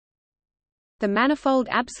The manifold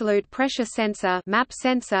absolute pressure sensor (MAP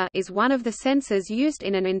sensor) is one of the sensors used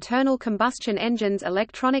in an internal combustion engine's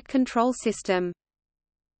electronic control system.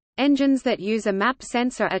 Engines that use a MAP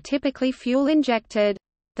sensor are typically fuel-injected.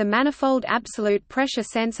 The manifold absolute pressure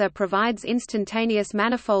sensor provides instantaneous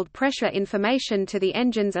manifold pressure information to the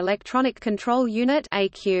engine's electronic control unit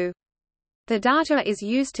 (ECU). The data is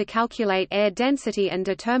used to calculate air density and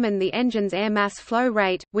determine the engine's air mass flow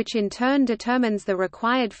rate, which in turn determines the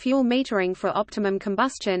required fuel metering for optimum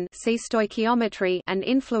combustion, see stoichiometry, and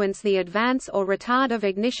influence the advance or retard of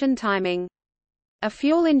ignition timing. A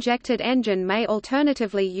fuel-injected engine may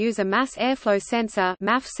alternatively use a mass airflow sensor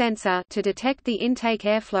 (MAF sensor) to detect the intake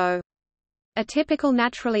airflow. A typical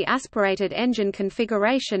naturally aspirated engine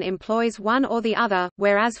configuration employs one or the other,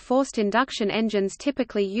 whereas forced induction engines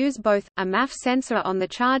typically use both, a MAF sensor on the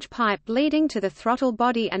charge pipe leading to the throttle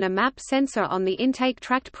body and a MAP sensor on the intake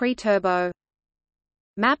tract pre-turbo.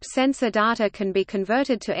 MAP sensor data can be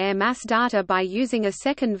converted to air mass data by using a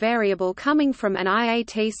second variable coming from an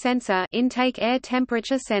IAT sensor, intake air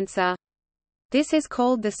temperature sensor. This is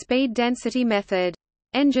called the speed density method.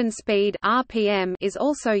 Engine speed (RPM) is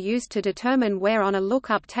also used to determine where on a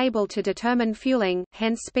lookup table to determine fueling,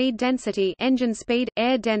 hence speed density, engine speed,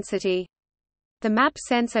 air density. The MAP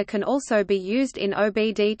sensor can also be used in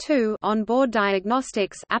OBD2 onboard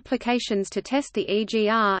diagnostics applications to test the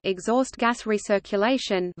EGR exhaust gas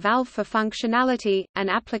recirculation valve for functionality, an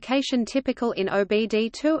application typical in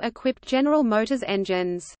OBD2 equipped General Motors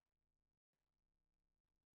engines.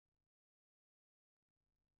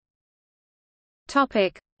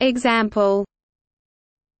 Example.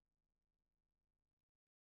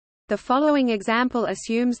 The following example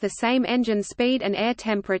assumes the same engine speed and air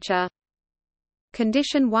temperature.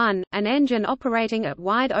 Condition 1, an engine operating at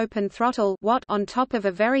wide-open throttle Watt on top of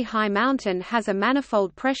a very high mountain has a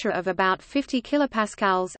manifold pressure of about 50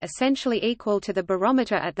 kPa, essentially equal to the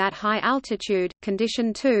barometer at that high altitude.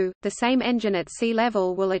 Condition 2, the same engine at sea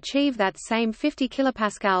level will achieve that same 50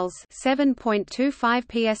 kPa,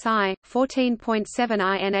 7.25 psi, 14.7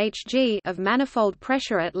 inhg of manifold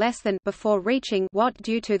pressure at less than before reaching Watt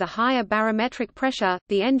due to the higher barometric pressure.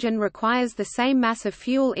 The engine requires the same mass of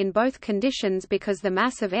fuel in both conditions because the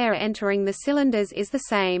mass of air entering the cylinders is the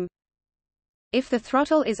same. If the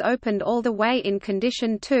throttle is opened all the way in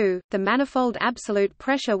condition 2, the manifold absolute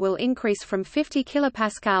pressure will increase from 50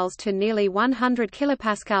 kPa to nearly 100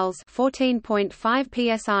 kPa,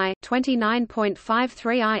 14.5 psi,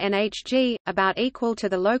 29.53 inhg, about equal to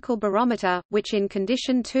the local barometer, which in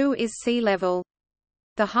condition 2 is sea level.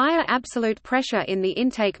 The higher absolute pressure in the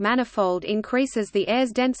intake manifold increases the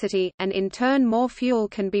air's density, and in turn more fuel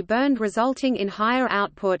can be burned, resulting in higher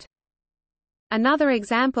output. Another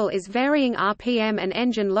example is varying RPM and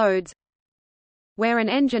engine loads, where an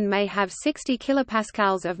engine may have 60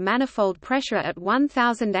 kPa of manifold pressure at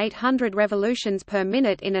 1,800 revolutions per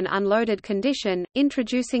minute in an unloaded condition.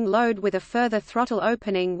 Introducing load with a further throttle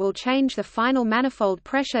opening will change the final manifold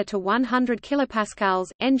pressure to 100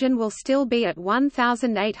 kPa. Engine will still be at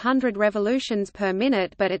 1,800 revolutions per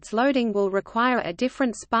minute, but its loading will require a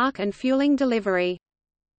different spark and fueling delivery.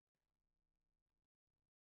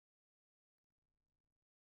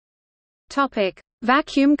 Topic: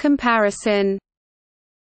 Vacuum comparison.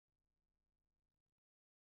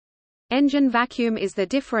 Engine vacuum is the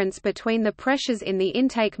difference between the pressures in the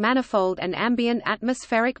intake manifold and ambient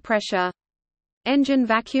atmospheric pressure. Engine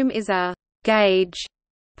vacuum is a gauge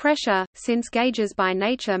pressure, since gauges by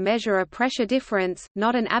nature measure a pressure difference,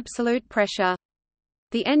 not an absolute pressure.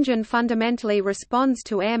 The engine fundamentally responds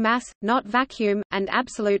to air mass, not vacuum, and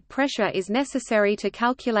absolute pressure is necessary to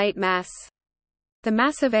calculate mass. The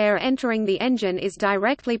mass of air entering the engine is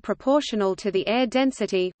directly proportional to the air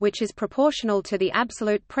density, which is proportional to the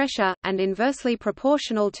absolute pressure, and inversely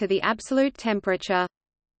proportional to the absolute temperature.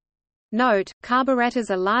 Note,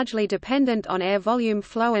 carburetors are largely dependent on air volume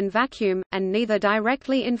flow and vacuum, and neither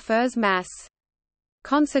directly infers mass.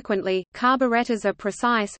 Consequently, carburetors are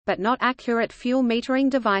precise, but not accurate fuel metering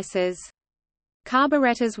devices.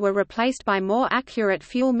 Carburetors were replaced by more accurate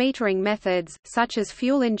fuel metering methods, such as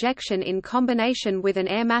fuel injection in combination with an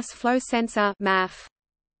air mass flow sensor (MAF).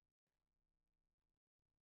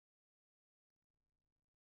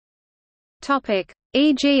 Topic: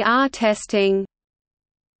 EGR testing.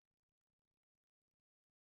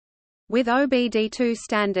 With OBD2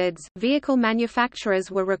 standards, vehicle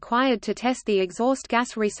manufacturers were required to test the exhaust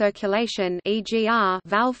gas recirculation (EGR)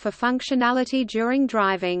 valve for functionality during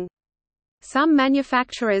driving. Some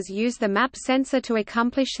manufacturers use the MAP sensor to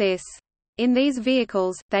accomplish this. In these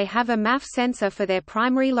vehicles, they have a MAF sensor for their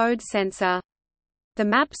primary load sensor. The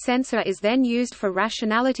MAP sensor is then used for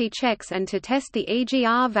rationality checks and to test the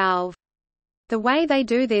EGR valve. The way they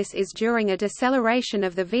do this is during a deceleration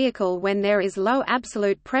of the vehicle when there is low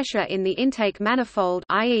absolute pressure in the intake manifold,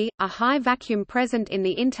 i.e., a high vacuum present in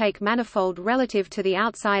the intake manifold relative to the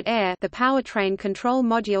outside air. The powertrain control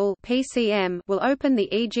module (PCM) will open the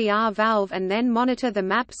EGR valve and then monitor the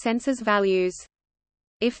MAP sensor's values.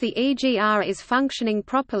 If the EGR is functioning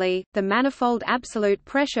properly, the manifold absolute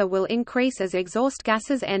pressure will increase as exhaust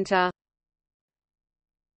gases enter.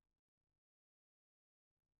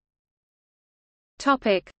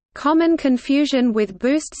 Common confusion with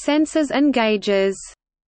boost sensors and gauges.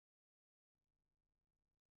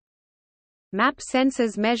 MAP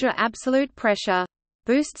sensors measure absolute pressure.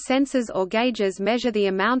 Boost sensors or gauges measure the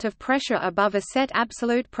amount of pressure above a set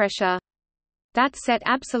absolute pressure. That set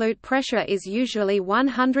absolute pressure is usually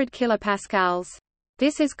 100 kilopascals.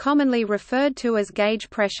 This is commonly referred to as gauge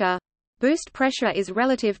pressure. Boost pressure is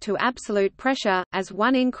relative to absolute pressure, as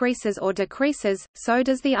one increases or decreases, so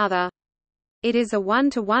does the other. It is a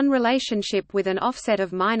 1-to-1 relationship with an offset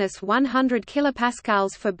of -100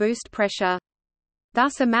 kilopascals for boost pressure.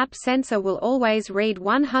 Thus a MAP sensor will always read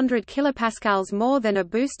 100 kilopascals more than a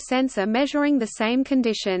boost sensor measuring the same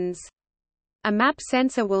conditions. A MAP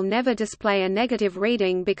sensor will never display a negative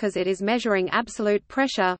reading because it is measuring absolute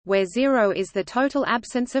pressure, where 0 is the total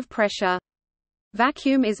absence of pressure.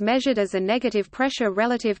 Vacuum is measured as a negative pressure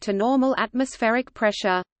relative to normal atmospheric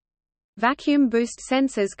pressure. Vacuum boost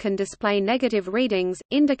sensors can display negative readings,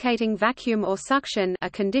 indicating vacuum or suction, a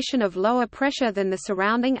condition of lower pressure than the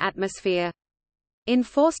surrounding atmosphere. In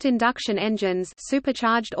forced induction engines,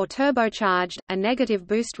 supercharged or turbocharged, a negative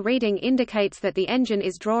boost reading indicates that the engine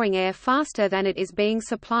is drawing air faster than it is being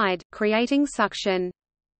supplied, creating suction.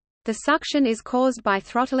 The suction is caused by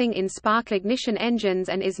throttling in spark ignition engines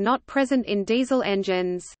and is not present in diesel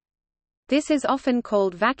engines. This is often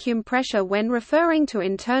called vacuum pressure when referring to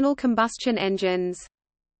internal combustion engines.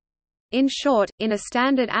 In short, in a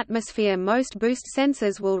standard atmosphere most boost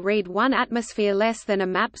sensors will read 1 atmosphere less than a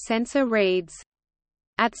MAP sensor reads.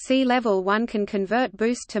 At sea level one can convert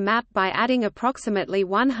boost to MAP by adding approximately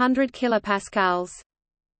 100 kilopascals.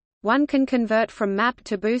 One can convert from MAP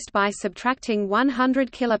to boost by subtracting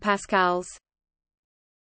 100 kilopascals.